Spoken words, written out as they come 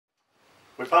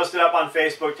We posted up on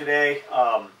Facebook today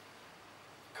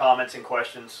comments and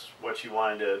questions, what you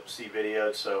wanted to see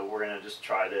videoed, so we're going to just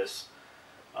try this.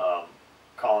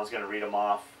 Colin's going to read them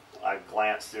off. I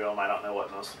glanced through them. I don't know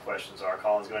what most of the questions are.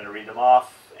 Colin's going to read them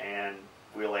off, and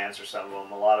we'll answer some of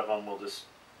them. A lot of them we'll just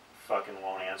fucking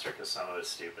won't answer because some of it's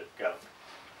stupid. Go.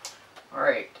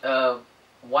 Alright,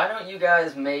 why don't you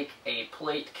guys make a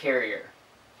plate carrier?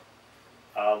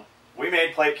 We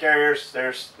made plate carriers.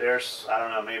 There's I don't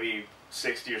know, maybe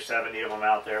 60 or 70 of them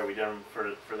out there. We did them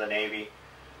for the Navy.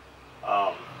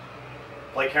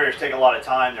 Plate carriers take a lot of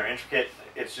time. They're intricate.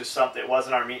 It's just something. It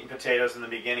wasn't our meat and potatoes in the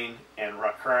beginning, and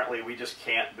currently we just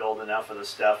can't build enough of the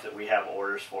stuff that we have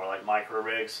orders for, like micro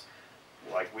rigs.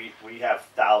 Like we have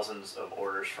thousands of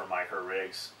orders for micro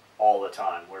rigs all the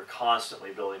time. We're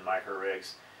constantly building micro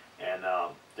rigs, and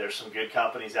there's some good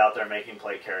companies out there making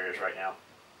plate carriers right now.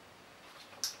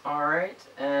 Alright,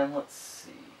 and let's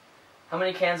see. How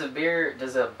many cans of beer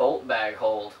does a bolt bag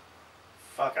hold?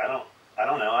 Fuck, I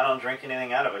don't know. I don't drink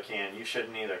anything out of a can. You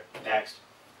shouldn't either. Next.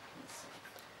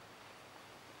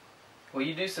 Will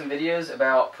you do some videos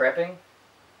about prepping?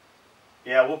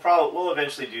 Yeah, we'll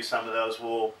eventually do some of those.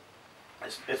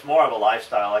 It's more of a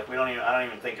lifestyle. Like I don't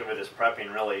even think of it as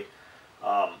prepping really.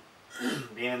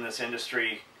 Being in this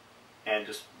industry and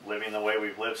just living the way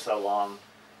we've lived so long,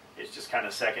 it's just kind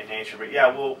of second nature. But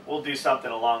yeah, we'll do something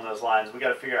along those lines. We got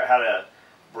to figure out how to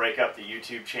break up the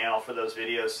YouTube channel for those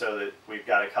videos so that we've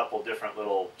got a couple different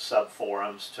little sub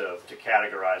forums to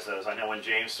categorize those. I know when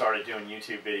James started doing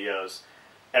YouTube videos,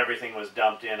 everything was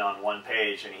dumped in on one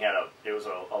page, and it was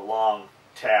a long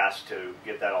task to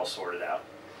get that all sorted out.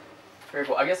 Very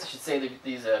cool. I guess I should say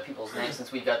these people's names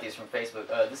since we got these from Facebook.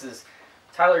 This is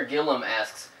Tyler Gillum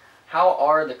asks, how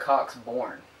are the cocks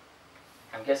born?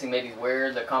 I'm guessing maybe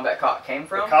where the combat cock came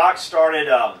from? The cock started,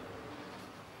 well,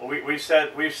 we've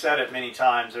said it many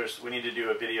times, we need to do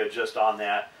a video just on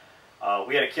that.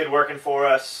 We had a kid working for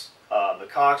us. The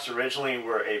cocks originally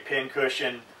were a pin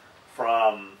cushion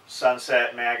from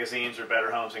Sunset Magazines or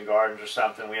Better Homes and Gardens or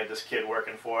something. We had this kid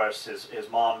working for us. His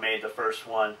mom made the first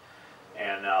one,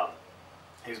 and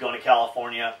he was going to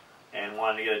California and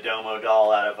wanted to get a Domo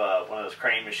doll out of one of those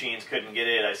crane machines. Couldn't get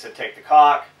it. I said, take the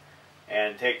cock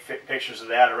and take pictures of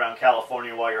that around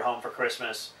California while you're home for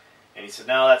Christmas. And he said,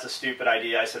 no, that's a stupid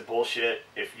idea. I said, bullshit.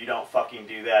 If you don't fucking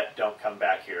do that, don't come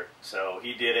back here. So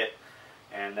he did it,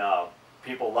 and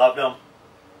people loved him.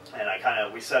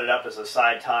 And we set it up as a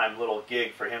side time little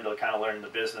gig for him to kind of learn the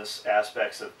business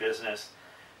aspects of business.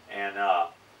 And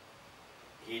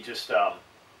he just,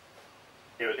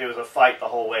 it was a fight the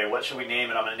whole way. What should we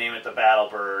name it? I'm going to name it the Battle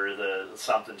Bird or the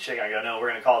something chicken. I go, no, we're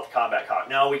going to call it the Combat Cock.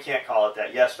 No, we can't call it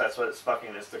that. Yes, that's what it's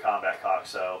the Combat Cock.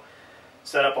 So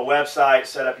set up a website,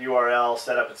 set up URL,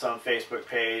 set up its own Facebook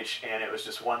page, and it was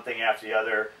just one thing after the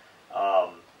other.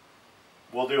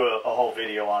 We'll do a whole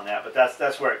video on that, but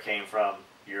that's where it came from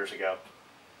years ago.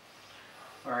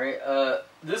 Alright,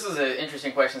 this is an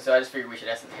interesting question, so I just figured we should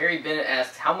ask it. Harry Bennett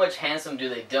asks, how much handsome do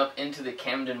they dump into the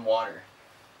Camden water?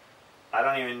 I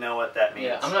don't even know what that means.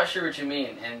 Yeah, I'm not sure what you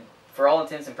mean, and for all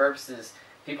intents and purposes,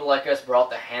 people like us brought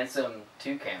the handsome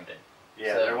to Camden.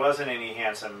 Yeah, so there wasn't any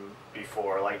handsome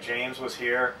before. Like, James was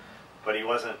here, but he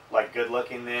wasn't, like, good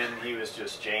looking then. He was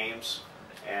just James,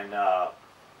 and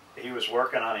he was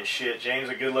working on his shit. James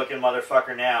is a good looking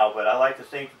motherfucker now, but I like to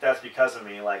think that that's because of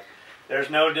me. Like, there's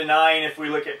no denying if we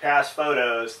look at past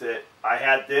photos that I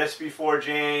had this before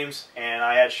James, and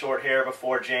I had short hair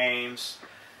before James,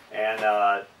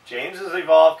 and James has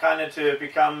evolved kind of to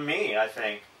become me, I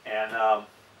think. And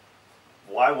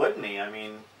why wouldn't he? I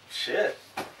mean, shit.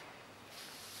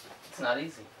 It's not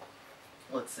easy.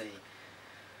 Let's see.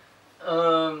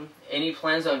 Any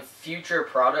plans on future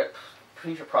products,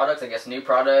 I guess, new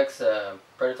products,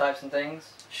 prototypes and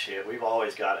things? Shit, we've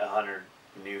always got 100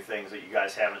 new things that you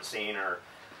guys haven't seen, or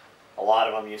a lot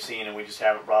of them you've seen and we just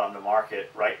haven't brought them to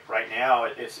market. Right now,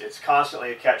 it's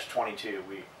constantly a catch-22.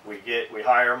 We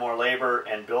hire more labor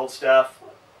and build stuff,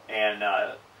 and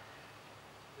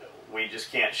we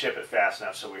just can't ship it fast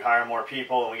enough. So we hire more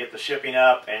people and we get the shipping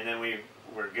up, and then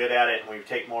we're good at it, and we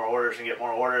take more orders and get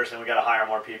more orders, and we got to hire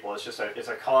more people. It's just it's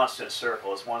a constant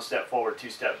circle. It's one step forward, two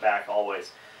step back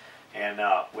always. And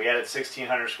we added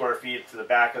 1,600 square feet to the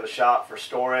back of the shop for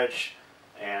storage,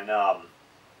 and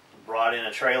brought in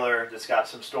a trailer that's got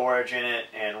some storage in it,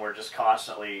 and we're just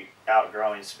constantly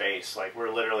outgrowing space. Like,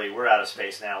 we're out of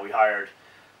space now. We hired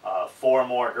 4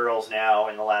 more girls now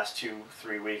in the last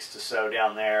 2-3 weeks to sew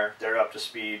down there. They're up to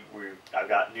speed. I've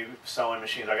got new sewing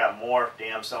machines. I got more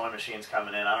damn sewing machines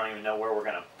coming in. I don't even know where we're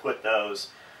going to put those.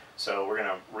 So we're going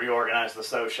to reorganize the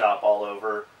sew shop all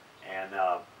over, and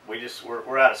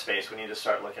we're out of space. We need to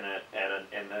start looking at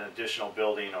an additional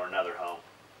building or another home.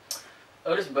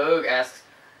 Otis Bogue asks,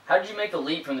 how did you make the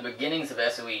leap from the beginnings of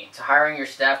SOE to hiring your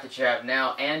staff that you have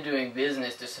now and doing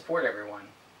business to support everyone?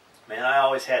 Man, I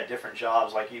always had different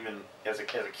jobs. Like even as a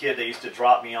kid, they used to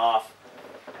drop me off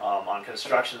on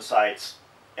construction sites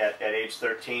at age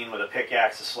 13 with a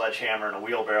pickaxe, a sledgehammer, and a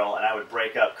wheelbarrow, and I would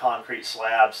break up concrete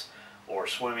slabs or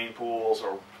swimming pools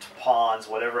or ponds,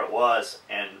 whatever it was,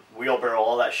 and wheelbarrow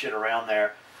all that shit around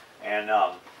there. And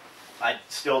I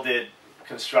still did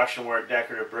construction work,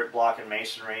 decorative brick, block, and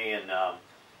masonry, and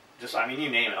just, I mean, you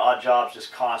name it, odd jobs,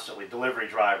 just constantly. Delivery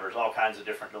drivers, all kinds of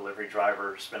different delivery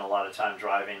drivers, spent a lot of time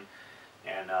driving,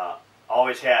 and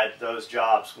always had those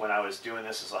jobs when I was doing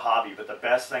this as a hobby. But the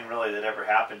best thing really that ever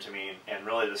happened to me, and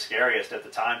really the scariest at the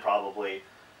time probably,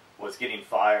 was getting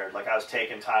fired. Like I was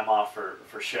taking time off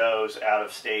for shows out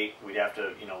of state. We'd have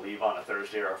to, you know, leave on a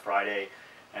Thursday or a Friday,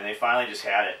 and they finally just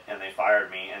had it, and they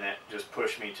fired me, and it just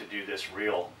pushed me to do this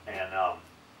reel. And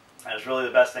it was really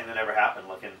the best thing that ever happened.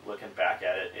 Looking back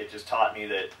at it, it just taught me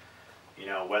that, you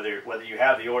know, whether you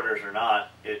have the orders or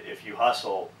not, if you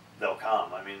hustle, they'll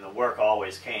come. I mean, the work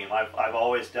always came. I've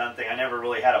always done things. I never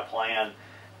really had a plan.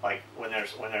 Like when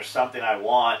there's something I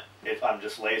want, I'm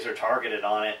just laser targeted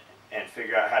on it and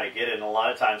figure out how to get it. And a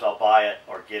lot of times I'll buy it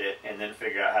or get it and then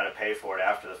figure out how to pay for it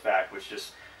after the fact. Which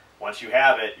just, once you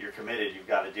have it, you're committed. You've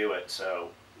got to do it. So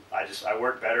I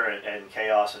work better in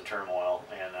chaos and turmoil,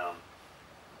 and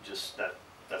just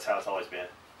that's how it's always been.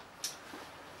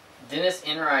 Dennis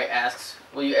Enright asks,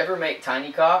 will you ever make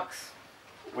tiny cocks?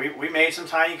 We made some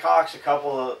tiny cocks. A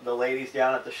couple of the ladies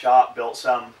down at the shop built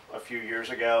some a few years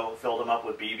ago. Filled them up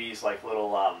with BBs, like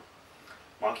little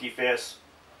monkey fists.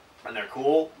 And they're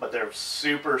cool, but they're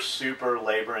super, super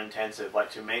labor intensive.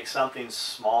 Like to make something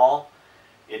small,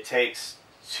 it takes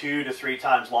 2 to 3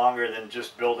 times longer than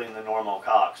just building the normal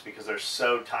cocks, because they're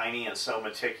so tiny and so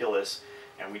meticulous,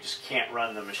 and we just can't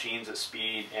run the machines at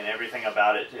speed, and everything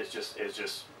about it is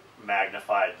just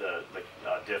magnified the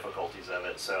difficulties of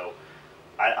it. So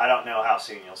I don't know how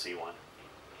soon you'll see one.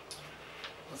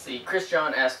 Let's see, Chris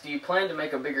John asks, do you plan to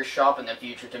make a bigger shop in the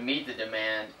future to meet the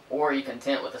demand, or are you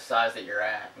content with the size that you're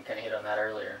at? We kind of hit on that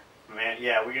earlier. Man,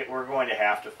 yeah, we're going to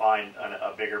have to find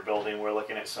a bigger building. We're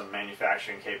looking at some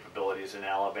manufacturing capabilities in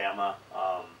Alabama,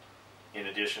 in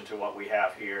addition to what we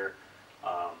have here.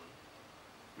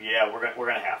 Yeah, we're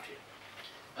going to have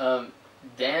to.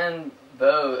 Dan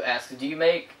Bowe asks, do you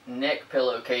make neck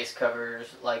pillowcase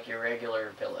covers like your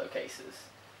regular pillowcases?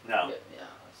 No. Yeah.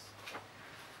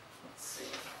 Let's see.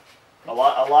 A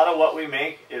lot of what we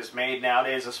make is made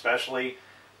nowadays, especially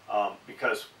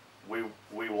because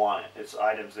we want it. It's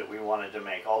items that we wanted to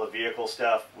make. All the vehicle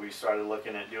stuff, we started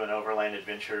looking at doing overland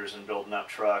adventures and building up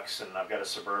trucks, and I've got a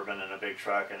Suburban and a big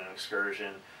truck and an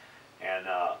Excursion, and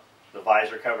the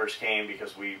visor covers came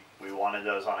because we wanted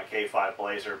those on a K5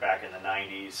 Blazer back in the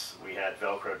 90s. We had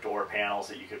Velcro door panels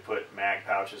that you could put mag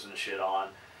pouches and shit on,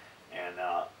 and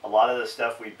a lot of the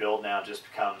stuff we build now just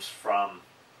comes from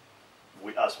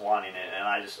us wanting it, and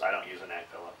I don't use a neck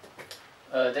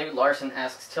pillow. David Larson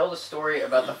asks, tell the story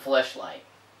about the fleshlight.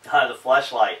 The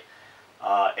fleshlight.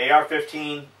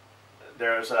 AR-15,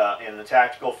 there's in the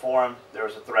tactical forum, there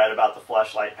was a thread about the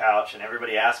fleshlight pouch, and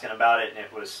everybody asking about it, and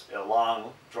it was a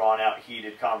long, drawn-out,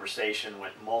 heated conversation,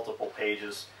 went multiple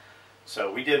pages.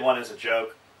 So we did one as a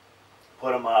joke,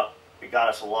 put them up. It got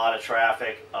us a lot of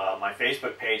traffic. My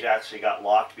Facebook page actually got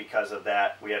locked because of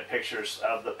that. We had pictures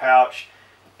of the pouch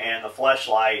and the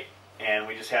fleshlight, and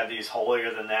we just had these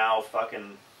holier-than-thou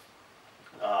fucking,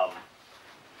 I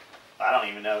don't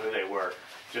even know who they were,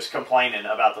 just complaining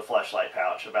about the fleshlight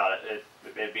pouch, about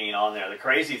it being on there. The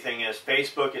crazy thing is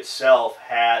Facebook itself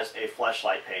has a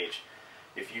fleshlight page.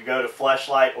 If you go to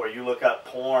fleshlight or you look up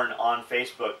porn on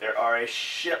Facebook, there are a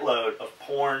shitload of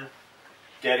porn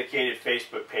dedicated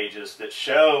Facebook pages that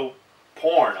show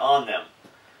porn on them.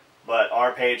 But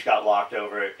our page got locked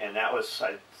over it, and that was,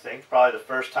 I think, probably the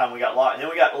first time we got locked. And then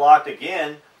we got locked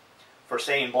again for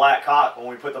saying black cock. When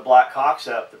we put the black cocks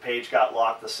up, the page got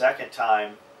locked the second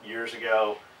time years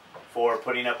ago for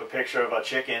putting up a picture of a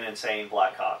chicken and saying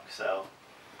black cock. So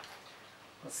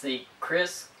let's see,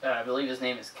 Chris, I believe his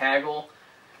name is Kaggle.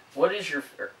 Who is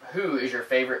your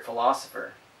favorite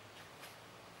philosopher?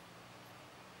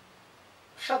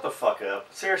 Shut the fuck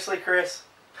up. Seriously, Chris?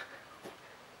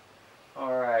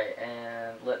 Alright,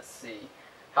 and let's see.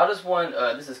 How does one,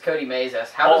 this is Cody Mays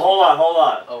asks, hold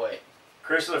on. Oh, wait.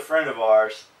 Chris is a friend of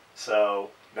ours, so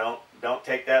don't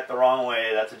take that the wrong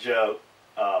way. That's a joke.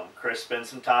 Chris spends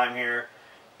some time here.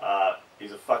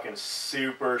 He's a fucking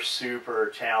super,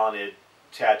 super talented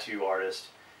tattoo artist,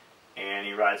 and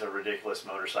he rides a ridiculous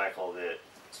motorcycle that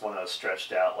It's one of those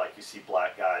stretched out, like you see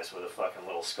black guys with a fucking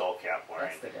little skull cap wearing.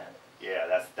 That's the guy. Yeah,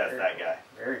 that's that Cool. guy.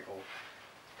 Very cool.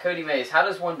 Cody Mays, how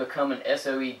does one become an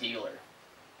SOE dealer?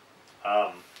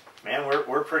 Man,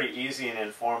 we're pretty easy and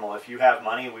informal. If you have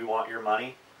money, we want your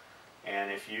money.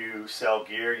 And if you sell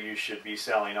gear, you should be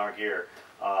selling our gear.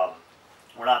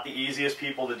 We're not the easiest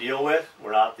people to deal with.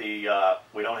 We're not the,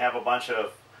 we don't have a bunch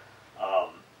of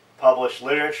published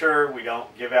literature. We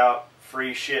don't give out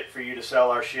free shit for you to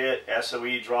sell our shit.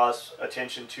 SOE draws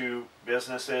attention to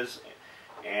businesses,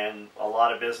 and a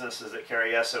lot of businesses that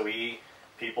carry SOE,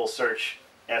 people search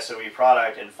SOE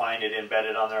product and find it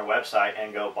embedded on their website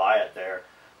and go buy it there.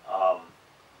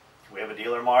 We have a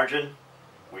dealer margin.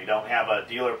 We don't have a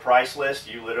dealer price list.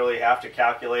 You literally have to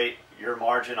calculate your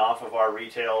margin off of our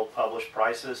retail published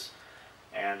prices,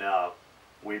 and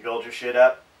we build your shit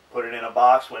up, put it in a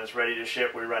box. When it's ready to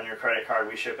ship, we run your credit card,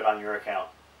 we ship it on your account.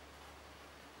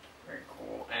 Very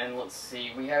cool. And let's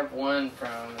see, we have one from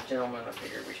a gentleman. I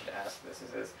figured we should ask this.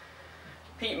 It says,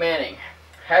 Pete Manning,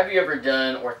 have you ever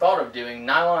done or thought of doing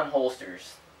nylon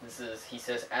holsters? This is, he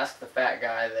says, ask the fat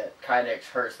guy that Kydex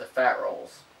hurts the fat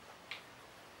rolls.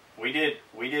 We did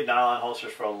nylon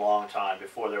holsters for a long time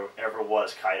before there ever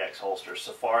was Kydex holsters.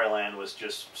 Safariland was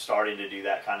just starting to do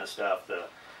that kind of stuff.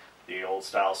 The old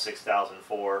style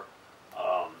 6004.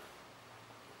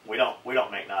 We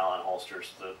don't make nylon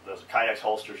holsters. The Kydex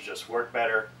holsters just work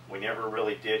better. We never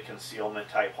really did concealment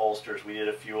type holsters. We did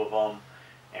a few of them,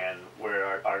 and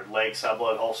where our leg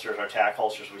subload holsters, our tack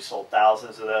holsters, we sold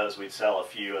thousands of those. We'd sell a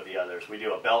few of the others. We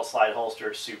do a belt slide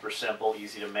holster, super simple,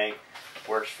 easy to make,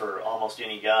 works for almost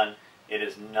any gun. It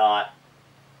is not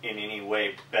in any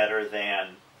way better than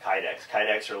Kydex.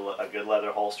 Kydex are a good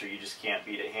leather holster. You just can't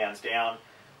beat it hands down.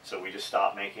 So we just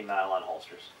stopped making nylon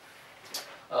holsters.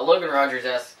 Logan Rogers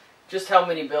asks, just how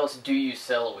many belts do you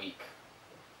sell a week?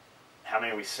 How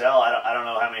many we sell? I don't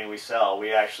know how many we sell.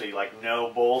 We actually, like,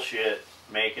 no bullshit,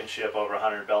 make and ship over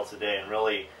 100 belts a day. And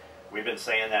really, we've been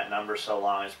saying that number so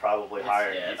long, it's probably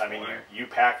higher. Yeah, it's I mean, more. you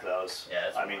pack those. Yeah,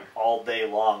 it's I mean, all day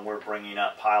long we're bringing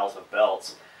up piles of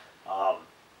belts.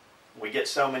 We get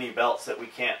so many belts that we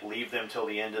can't leave them till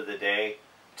the end of the day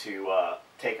to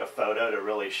take a photo to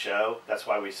really show. That's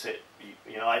why we sit,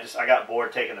 you know, I got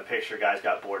bored taking the picture, guys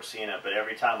got bored seeing it, but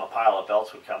every time a pile of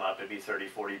belts would come up, it'd be 30,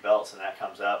 40 belts, and that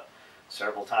comes up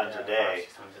several times a day.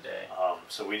 5-6 times a day.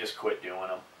 So we just quit doing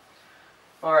them.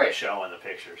 All right. Showing the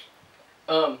pictures.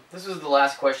 This was the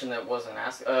last question that wasn't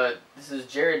asked. This is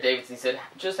Jared Davidson. He said,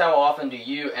 just how often do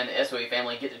you and the SOE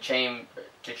family get to train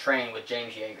with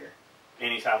James Yeager?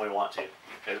 Anytime we want to,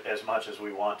 as much as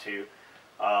we want to.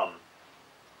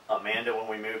 Amanda, when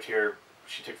we moved here,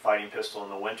 she took fighting pistol in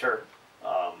the winter,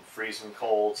 freezing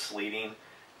cold, sleeting,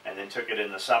 and then took it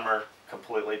in the summer.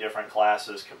 Completely different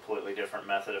classes, completely different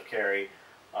method of carry.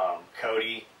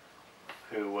 Cody,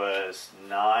 who was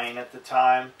 9 at the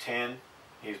time, 10,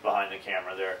 he's behind the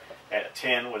camera there. At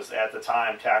 10 was at the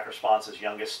time TAC Response's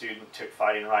youngest student, took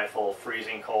fighting rifle,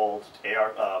 freezing cold,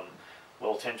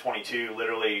 little 10-22,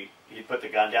 literally he'd put the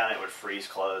gun down, it would freeze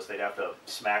closed. They'd have to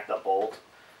smack the bolt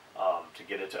to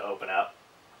get it to open up.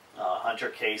 Hunter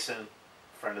Kaysen,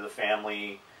 friend of the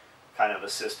family, kind of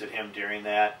assisted him during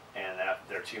that, and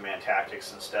their two-man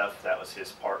tactics and stuff, that was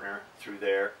his partner through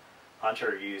there.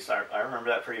 Hunter used, I remember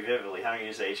that pretty vividly, Hunter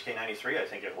used the HK-93, I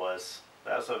think it was.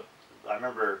 That was I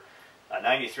remember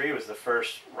 93 was the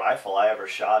first rifle I ever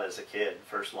shot as a kid.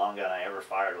 First long gun I ever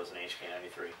fired was an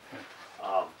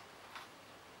HK-93.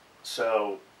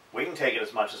 So we can take it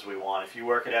as much as we want. If you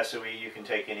work at SOE, you can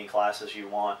take any classes you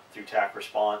want through TAC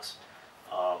Response.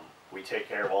 We take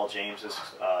care of all James's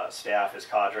staff. His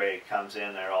cadre comes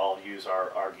in, they all use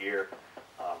our gear.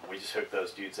 We just hook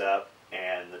those dudes up,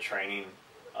 and the training,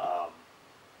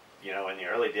 you know, in the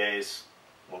early days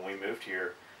when we moved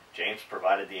here, James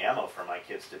provided the ammo for my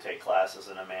kids to take classes,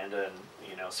 and Amanda and,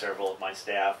 you know, several of my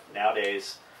staff.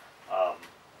 Nowadays,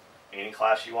 any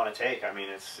class you want to take, I mean,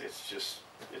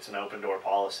 it's an open door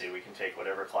policy. We can take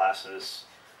whatever classes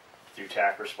through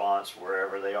TAC Response,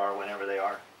 wherever they are, whenever they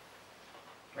are.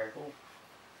 Very cool.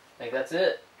 I think that's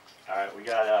it. All right, we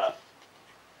gotta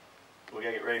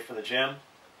get ready for the gym.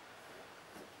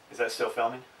 Is that still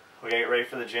filming? We gotta get ready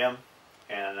for the gym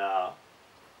and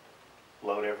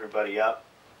load everybody up.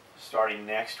 Starting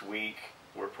next week,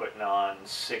 we're putting on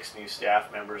 6 new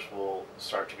staff members. Will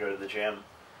start to go to the gym,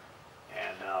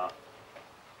 and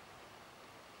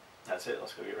that's it.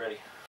 Let's go get ready.